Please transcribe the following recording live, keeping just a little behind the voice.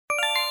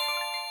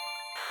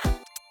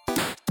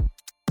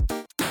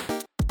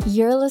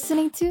You're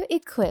listening to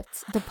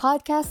Equipped, the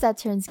podcast that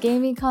turns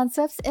gaming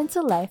concepts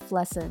into life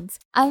lessons.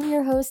 I'm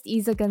your host,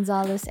 Isa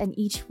Gonzalez, and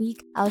each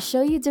week I'll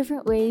show you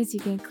different ways you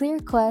can clear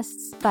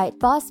quests, fight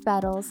boss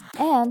battles,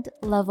 and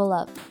level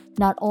up,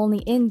 not only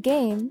in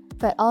game,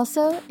 but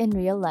also in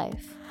real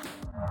life.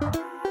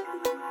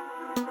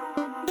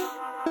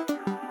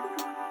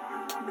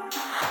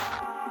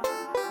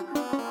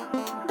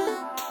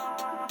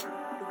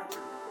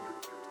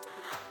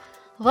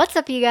 What's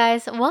up, you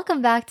guys?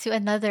 Welcome back to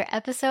another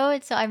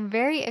episode. So, I'm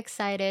very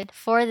excited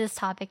for this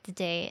topic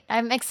today.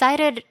 I'm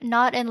excited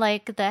not in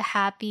like the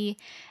happy,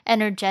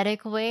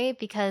 energetic way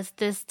because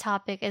this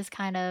topic is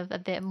kind of a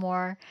bit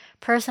more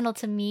personal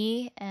to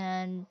me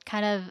and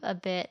kind of a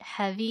bit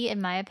heavy,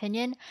 in my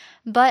opinion.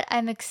 But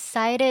I'm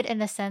excited in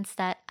the sense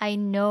that I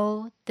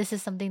know this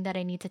is something that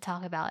I need to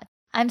talk about.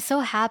 I'm so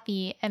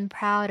happy and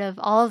proud of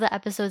all of the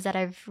episodes that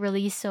I've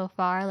released so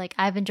far. Like,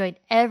 I've enjoyed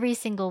every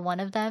single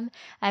one of them.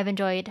 I've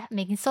enjoyed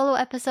making solo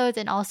episodes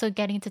and also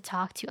getting to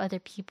talk to other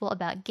people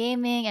about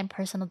gaming and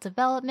personal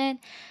development.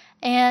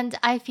 And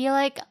I feel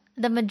like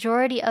the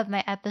majority of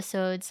my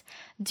episodes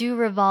do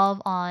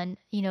revolve on,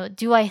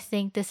 do I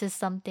think this is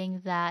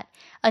something that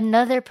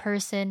another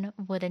person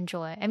would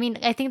enjoy? I mean,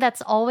 I think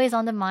that's always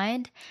on the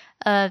mind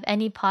of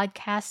any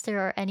podcaster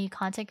or any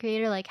content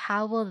creator. Like,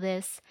 how will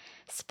this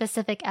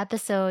specific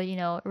episode,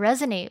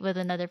 resonate with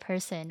another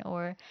person?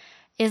 Or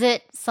is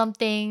it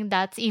something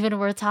that's even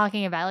worth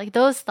talking about? Like,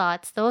 those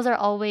thoughts, those are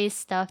always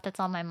stuff that's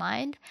on my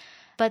mind.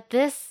 But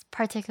this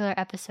particular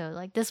episode,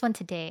 like this one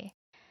today,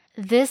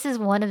 this is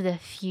one of the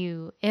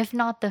few, if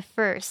not the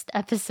first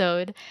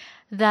episode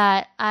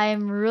that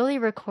I'm really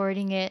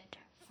recording it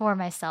for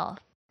myself.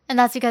 And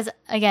that's because,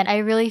 again, I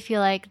really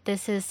feel like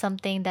this is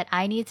something that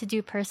I need to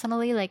do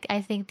personally. Like,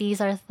 I think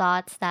these are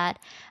thoughts that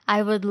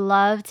I would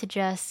love to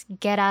just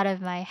get out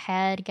of my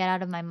head, get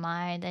out of my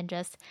mind, and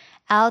just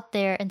out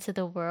there into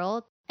the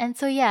world. And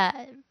so,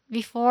 yeah,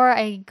 before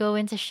I go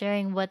into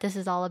sharing what this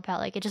is all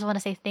about, like, I just want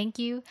to say thank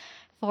you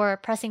for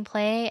pressing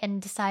play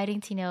and deciding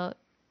to,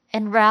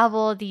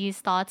 unravel these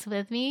thoughts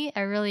with me. I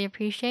really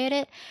appreciate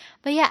it.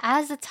 But yeah,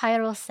 as the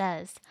title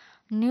says,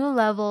 new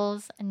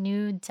levels,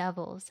 new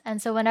devils.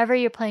 And so whenever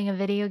you're playing a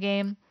video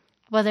game,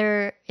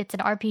 whether it's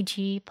an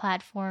RPG,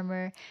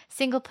 platformer,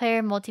 single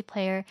player,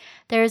 multiplayer,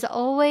 there's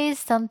always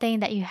something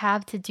that you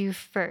have to do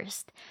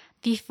first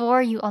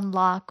before you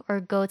unlock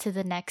or go to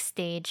the next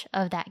stage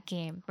of that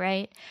game,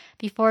 right?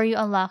 Before you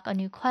unlock a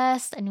new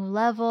quest, a new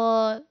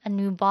level, a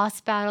new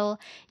boss battle,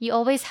 you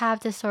always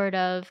have to sort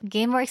of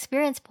gain more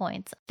experience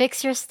points,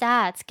 fix your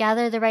stats,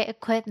 gather the right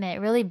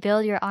equipment, really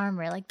build your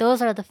armor. Like,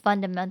 those are the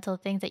fundamental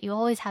things that you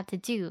always have to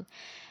do.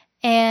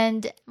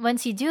 And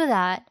once you do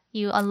that,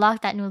 you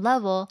unlock that new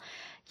level,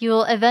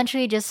 you'll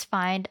eventually just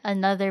find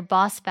another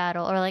boss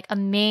battle or like a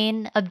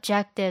main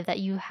objective that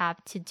you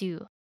have to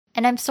do.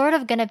 And I'm sort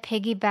of gonna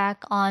piggyback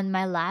on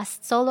my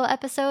last solo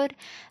episode,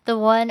 the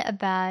one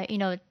about,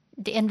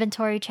 the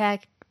inventory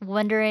check,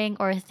 wondering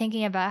or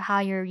thinking about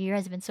how your year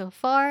has been so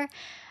far,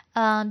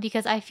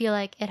 because I feel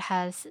like it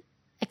has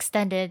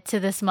extended to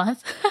this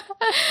month.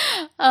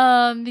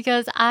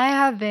 Because I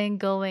have been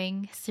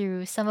going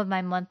through some of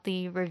my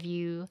monthly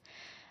review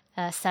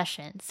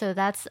sessions. So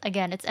that's,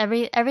 again, it's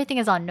everything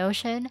is on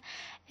Notion,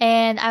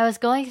 and I was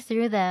going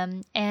through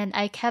them, and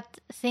I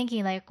kept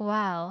thinking like,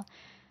 wow.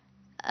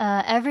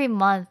 Every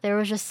month there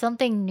was just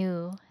something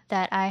new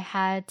that I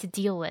had to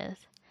deal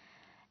with.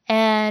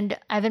 And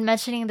I've been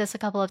mentioning this a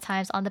couple of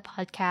times on the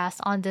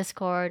podcast, on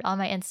Discord, on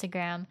my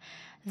Instagram,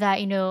 that,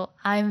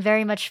 I'm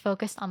very much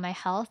focused on my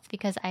health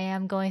because I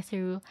am going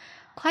through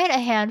quite a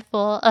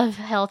handful of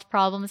health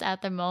problems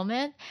at the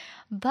moment.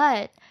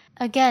 But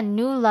again,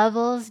 new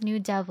levels, new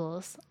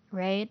devils,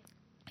 right?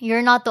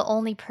 You're not the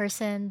only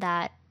person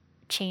that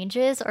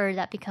changes or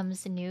that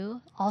becomes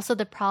new. Also,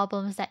 the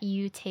problems that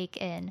you take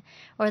in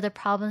or the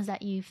problems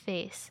that you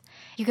face.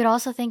 You could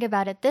also think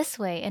about it this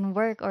way: in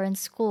work or in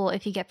school,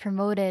 if you get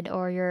promoted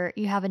or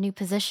you have a new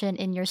position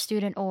in your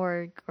student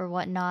org or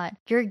whatnot,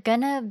 you're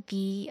gonna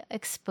be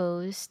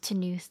exposed to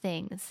new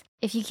things.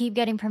 If you keep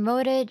getting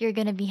promoted, you're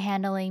going to be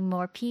handling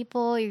more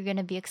people, you're going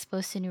to be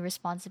exposed to new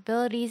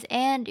responsibilities,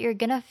 and you're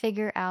going to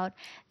figure out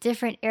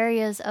different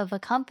areas of a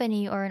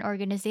company or an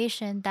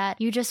organization that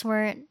you just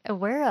weren't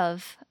aware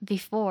of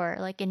before,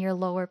 like in your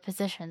lower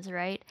positions,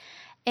 right?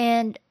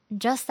 And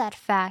just that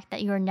fact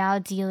that you are now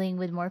dealing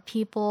with more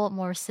people,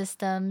 more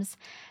systems,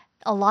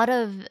 a lot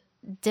of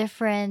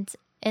different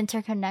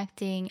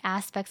interconnecting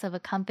aspects of a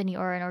company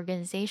or an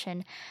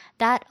organization,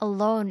 that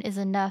alone is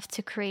enough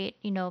to create,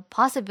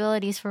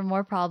 possibilities for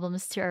more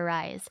problems to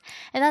arise.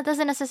 And that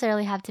doesn't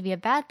necessarily have to be a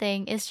bad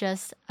thing, it's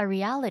just a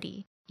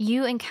reality.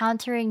 You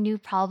encountering new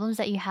problems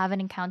that you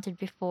haven't encountered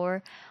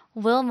before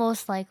will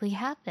most likely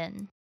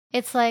happen.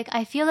 It's like,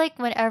 I feel like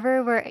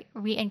whenever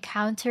we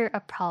encounter a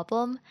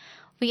problem,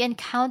 we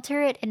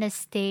encounter it in a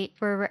state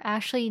where we're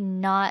actually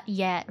not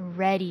yet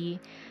ready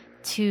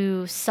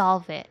to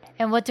solve it.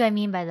 And what do I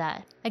mean by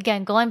that?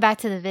 Again, going back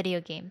to the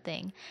video game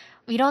thing.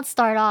 we don't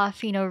start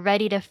off,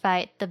 ready to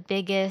fight the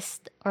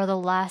biggest or the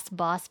last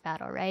boss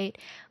battle, right?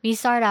 We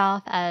start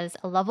off as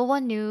a level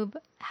 1 noob,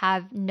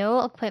 have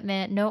no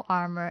equipment, no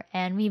armor,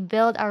 and we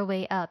build our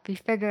way up. We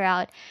figure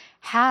out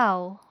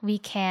how we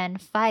can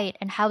fight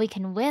and how we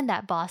can win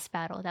that boss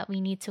battle that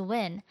we need to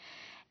win.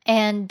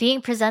 And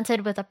being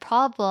presented with a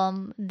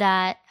problem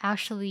that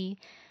actually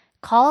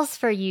calls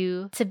for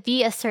you to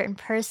be a certain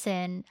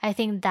person, I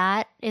think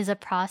that is a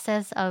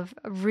process of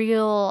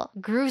real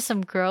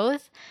gruesome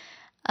growth.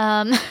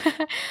 Um,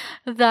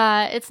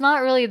 that it's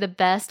not really the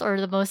best or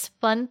the most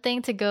fun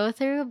thing to go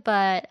through,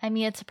 but I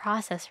mean, it's a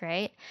process,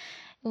 right?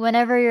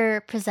 Whenever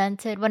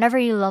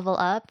you level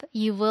up,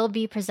 you will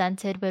be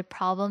presented with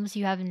problems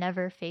you have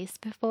never faced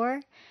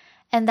before.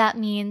 And that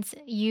means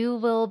you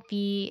will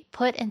be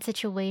put in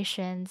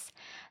situations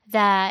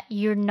that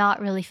you're not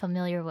really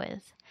familiar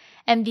with.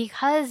 And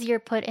because you're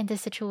put into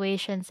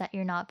situations that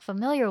you're not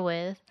familiar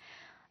with,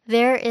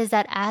 there is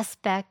that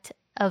aspect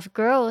of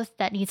growth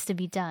that needs to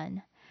be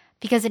done.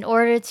 Because in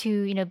order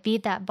to,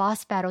 beat that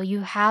boss battle, you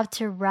have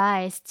to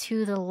rise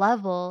to the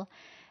level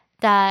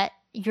that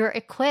you're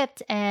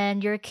equipped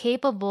and you're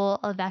capable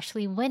of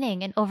actually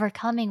winning and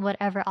overcoming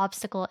whatever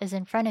obstacle is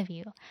in front of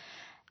you.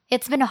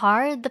 It's been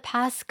hard the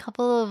past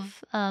couple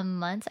of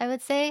months, I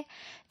would say,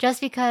 just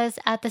because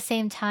at the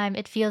same time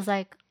it feels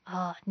like,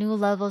 oh, new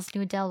levels,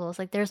 new devils.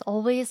 Like there's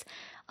always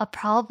a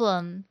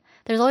problem.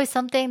 There's always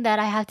something that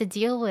I have to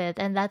deal with,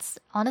 and that's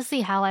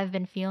honestly how I've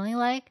been feeling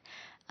like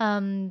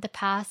the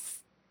past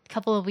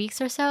couple of weeks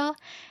or so.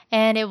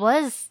 And it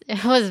was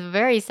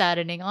very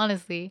saddening,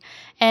 honestly.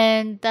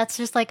 And that's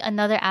just like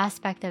another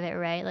aspect of it,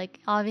 right? Like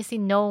obviously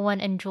no one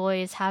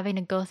enjoys having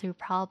to go through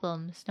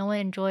problems. No one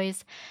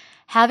enjoys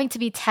having to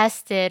be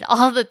tested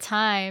all the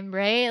time,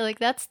 right? Like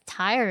that's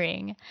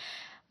tiring.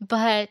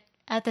 But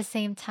at the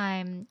same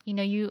time,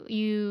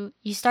 you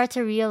start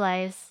to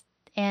realize,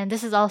 and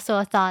this is also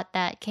a thought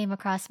that came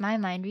across my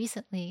mind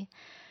recently,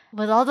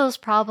 with all those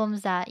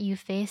problems that you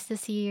faced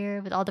this year,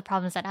 with all the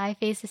problems that I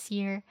faced this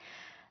year,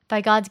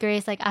 by God's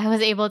grace, like I was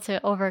able to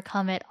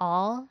overcome it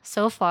all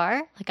so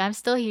far. Like I'm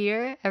still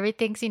here.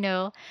 Everything's,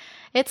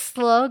 it's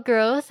slow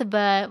growth,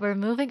 but we're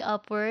moving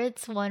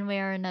upwards one way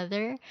or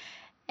another.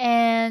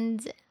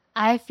 And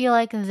I feel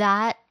like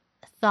that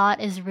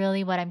thought is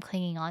really what I'm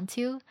clinging on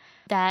to.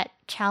 That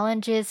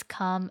challenges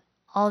come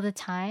all the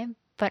time,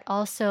 but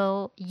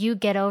also you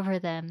get over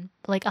them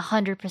like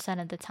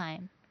 100% of the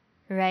time,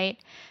 right?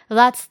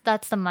 That's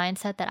the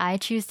mindset that I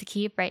choose to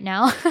keep right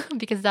now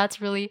because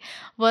that's really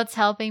what's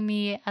helping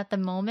me at the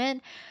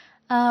moment.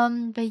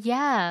 But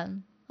yeah,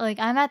 like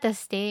I'm at the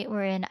state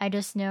wherein I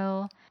just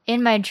know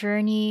in my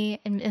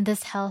journey, in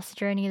this health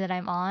journey that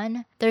I'm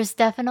on, there's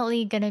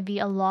definitely gonna be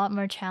a lot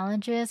more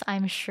challenges,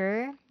 I'm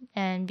sure.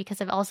 And because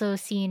I've also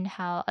seen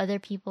how other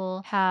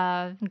people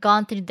have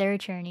gone through their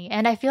journey.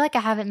 And I feel like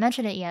I haven't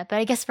mentioned it yet, but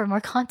I guess for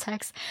more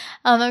context,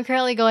 I'm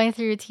currently going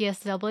through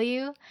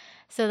TSW.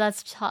 So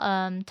that's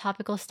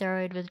topical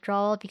steroid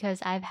withdrawal because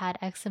I've had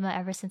eczema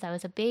ever since I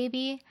was a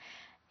baby.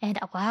 And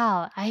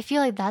wow, I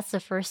feel like that's the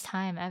first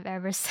time I've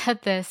ever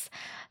said this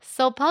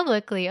so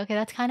publicly. Okay,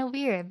 that's kind of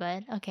weird,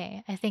 but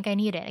okay, I think I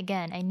need it.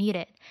 Again, I need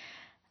it.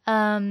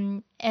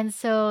 And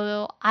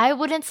so I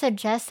wouldn't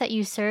suggest that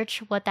you search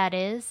what that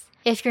is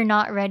if you're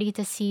not ready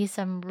to see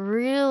some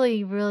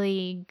really,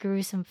 really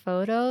gruesome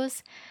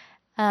photos.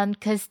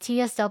 Because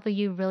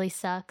TSW really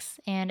sucks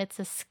and it's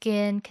a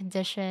skin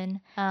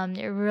condition.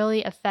 It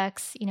really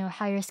affects,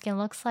 how your skin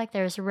looks like.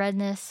 There's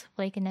redness,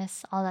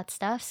 flakiness, all that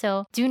stuff.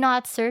 So do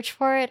not search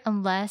for it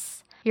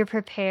unless you're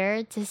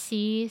prepared to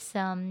see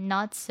some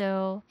not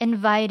so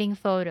inviting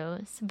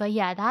photos. But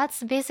yeah,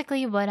 that's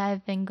basically what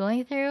I've been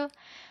going through.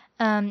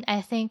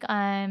 I think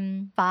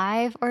I'm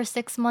 5 or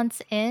 6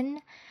 months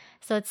in.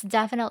 So it's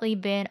definitely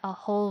been a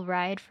whole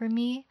ride for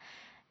me.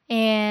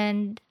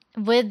 And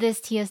with this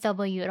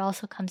TSW, it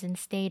also comes in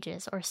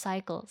stages or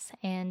cycles.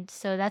 And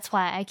so that's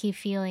why I keep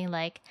feeling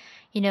like,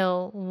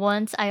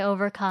 once I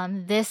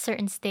overcome this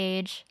certain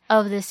stage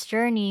of this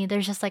journey,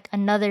 there's just like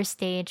another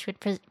stage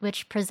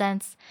which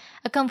presents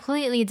a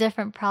completely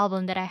different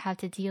problem that I have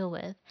to deal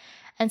with.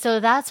 And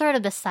so that's sort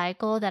of the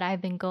cycle that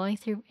I've been going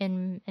through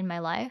in my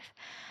life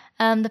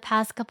the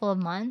past couple of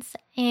months.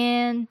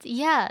 And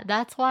yeah,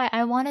 that's why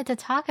I wanted to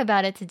talk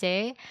about it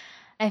today.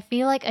 I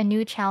feel like a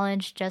new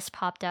challenge just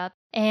popped up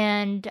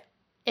and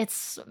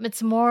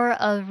it's more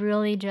of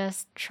really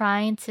just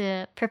trying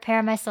to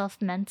prepare myself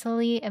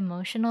mentally,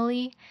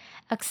 emotionally,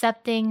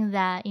 accepting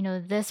that,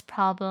 this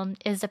problem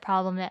is the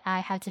problem that I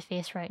have to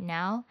face right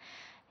now.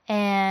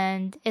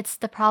 And it's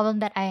the problem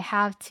that I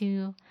have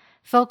to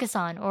focus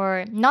on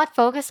or not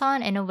focus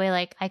on in a way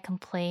like I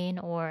complain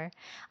or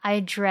I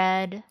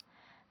dread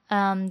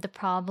the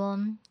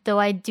problem. Though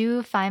I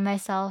do find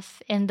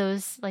myself in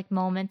those like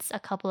moments a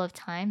couple of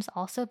times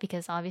also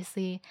because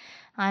obviously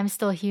I'm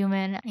still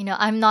human.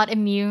 I'm not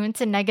immune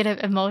to negative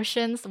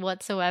emotions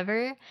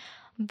whatsoever.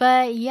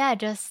 But yeah,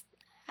 just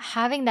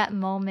having that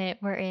moment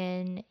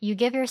wherein you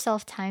give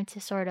yourself time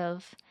to sort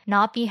of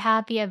not be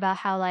happy about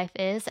how life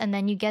is and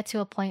then you get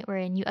to a point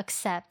wherein you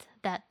accept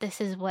that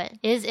this is what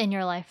is in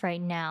your life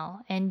right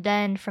now. And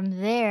then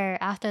from there,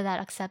 after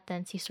that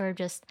acceptance, you sort of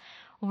just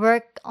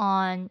work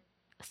on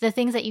the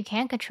things that you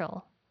can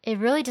control. It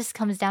really just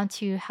comes down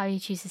to how you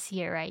choose to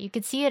see it, right? You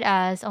could see it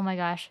as, oh my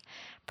gosh,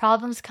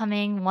 problems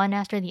coming one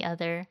after the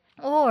other.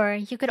 Or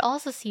you could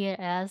also see it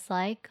as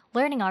like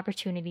learning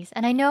opportunities.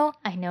 And I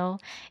know,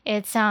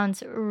 it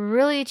sounds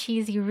really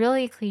cheesy,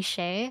 really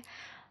cliche,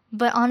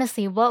 but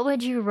honestly, what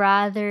would you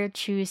rather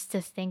choose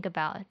to think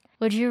about?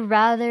 Would you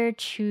rather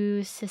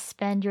choose to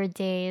spend your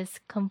days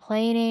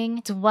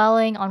complaining,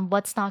 dwelling on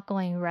what's not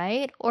going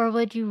right? Or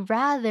would you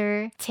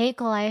rather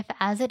take life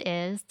as it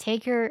is,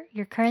 take your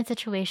current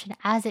situation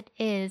as it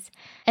is,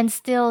 and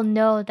still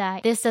know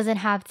that this doesn't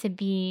have to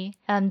be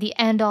the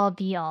end all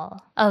be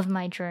all of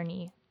my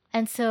journey?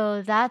 And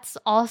so that's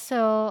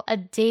also a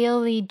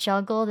daily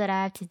juggle that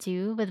I have to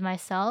do with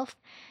myself.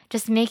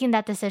 Just making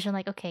that decision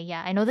like, okay,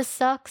 yeah, I know this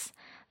sucks.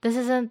 This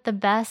isn't the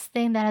best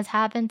thing that has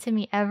happened to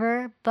me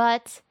ever,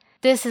 but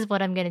this is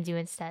what I'm gonna do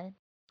instead.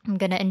 I'm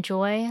gonna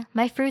enjoy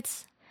my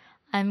fruits.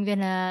 I'm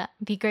gonna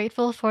be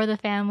grateful for the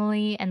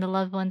family and the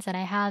loved ones that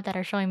I have that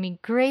are showing me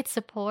great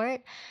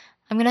support.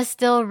 I'm gonna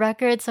still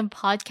record some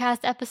podcast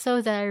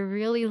episodes that I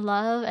really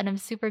love and I'm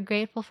super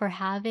grateful for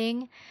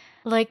having.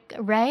 Like,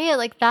 right?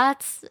 Like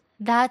that's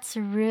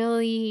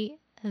really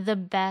the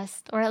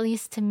best, or at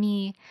least to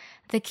me,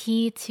 the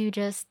key to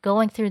just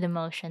going through the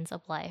motions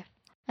of life.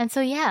 And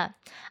so yeah,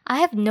 I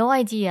have no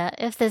idea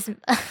if this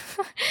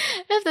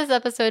if this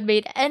episode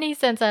made any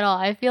sense at all.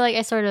 I feel like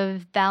I sort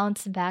of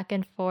bounced back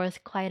and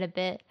forth quite a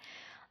bit.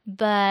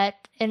 But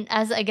and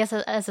as I guess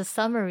as a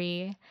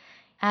summary,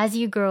 as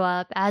you grow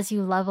up, as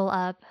you level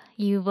up,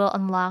 you will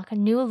unlock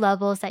new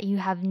levels that you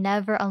have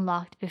never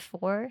unlocked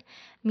before,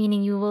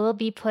 meaning you will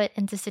be put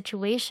into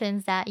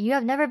situations that you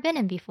have never been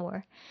in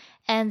before.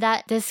 And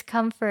that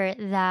discomfort,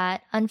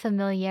 that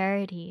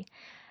unfamiliarity,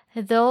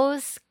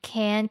 those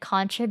can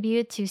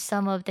contribute to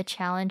some of the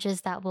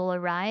challenges that will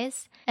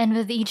arise. And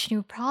with each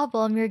new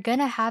problem, you're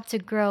gonna have to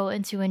grow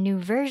into a new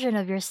version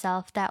of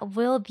yourself that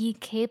will be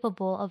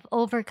capable of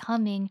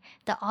overcoming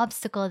the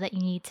obstacle that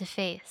you need to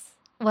face.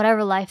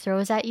 Whatever life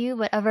throws at you,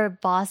 whatever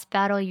boss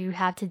battle you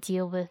have to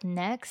deal with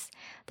next,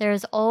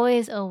 there's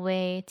always a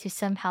way to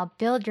somehow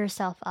build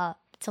yourself up,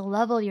 to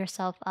level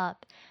yourself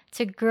up,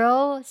 to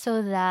grow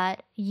so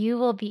that you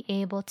will be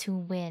able to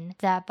win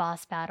that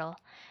boss battle.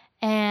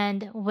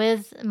 And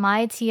with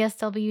my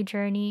TSW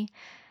journey,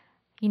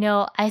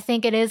 I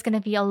think it is going to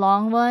be a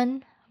long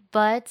one,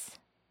 but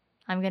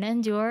I'm going to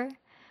endure.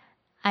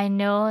 I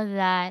know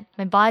that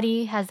my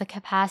body has the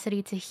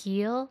capacity to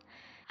heal.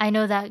 I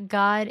know that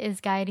God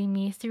is guiding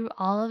me through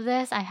all of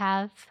this. I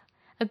have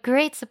a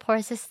great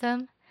support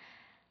system.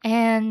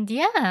 And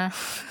yeah,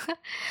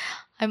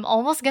 I'm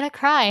almost gonna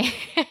cry.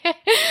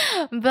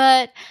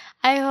 But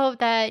I hope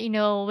that,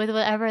 with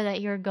whatever that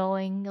you're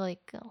going,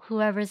 like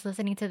whoever's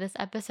listening to this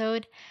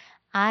episode,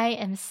 I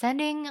am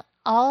sending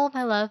all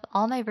my love,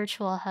 all my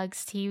virtual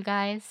hugs to you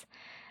guys.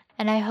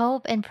 And I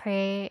hope and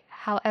pray,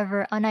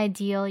 however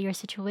unideal your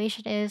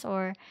situation is,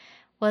 or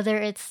whether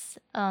it's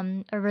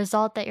a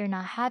result that you're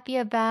not happy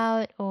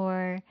about,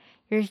 or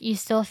you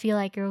still feel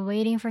like you're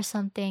waiting for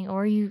something,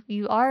 or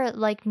you are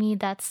like me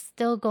that's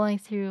still going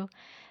through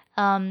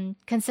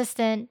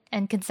consistent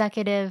and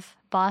consecutive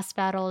boss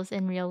battles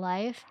in real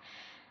life.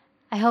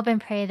 I hope and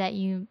pray that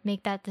you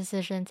make that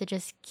decision to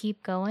just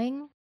keep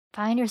going.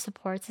 Find your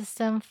support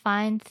system,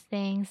 find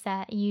things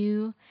that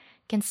you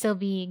can still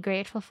be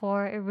grateful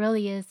for. It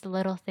really is the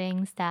little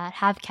things that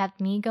have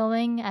kept me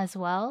going as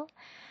well.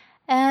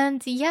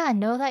 And yeah,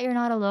 know that you're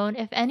not alone.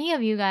 If any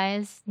of you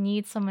guys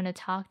need someone to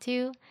talk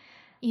to,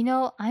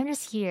 I'm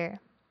just here.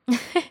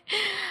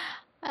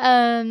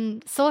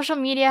 Social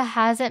media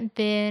hasn't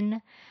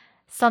been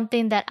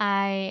something that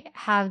I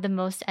have the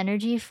most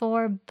energy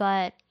for,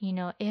 but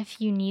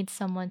if you need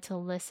someone to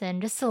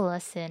listen, just to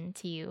listen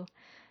to you,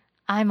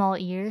 I'm all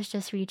ears.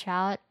 Just reach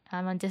out.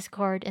 I'm on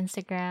Discord,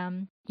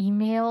 Instagram,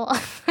 email.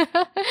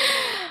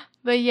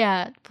 But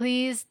yeah,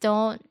 please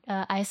don't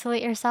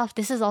isolate yourself.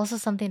 This is also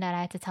something that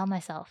I had to tell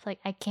myself. Like,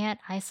 I can't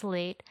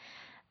isolate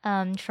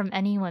from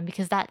anyone,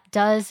 because that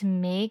does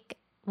make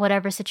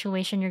whatever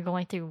situation you're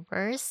going through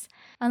worse.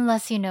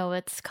 Unless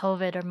it's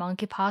COVID or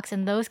monkeypox.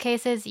 In those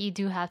cases, you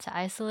do have to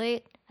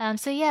isolate.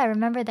 So yeah,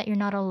 remember that you're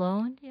not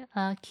alone.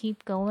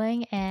 Keep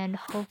going, and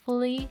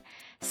hopefully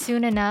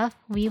soon enough,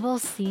 we will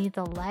see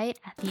the light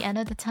at the end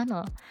of the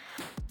tunnel.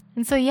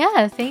 And so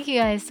yeah, thank you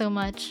guys so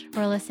much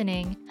for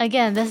listening.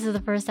 Again, this is the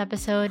first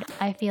episode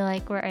I feel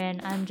like we're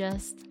in. I'm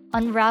just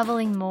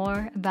unraveling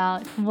more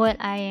about what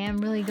I am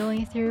really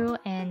going through,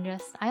 and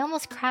I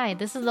almost cried.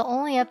 This is the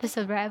only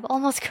episode where I've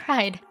almost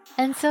cried.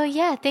 And so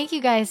yeah, thank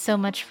you guys so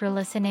much for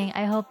listening.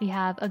 I hope you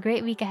have a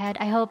great week ahead.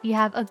 I hope you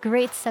have a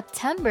great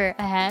September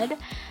ahead.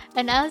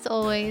 And as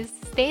always,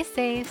 stay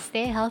safe,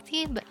 stay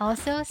healthy, but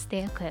also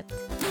stay equipped.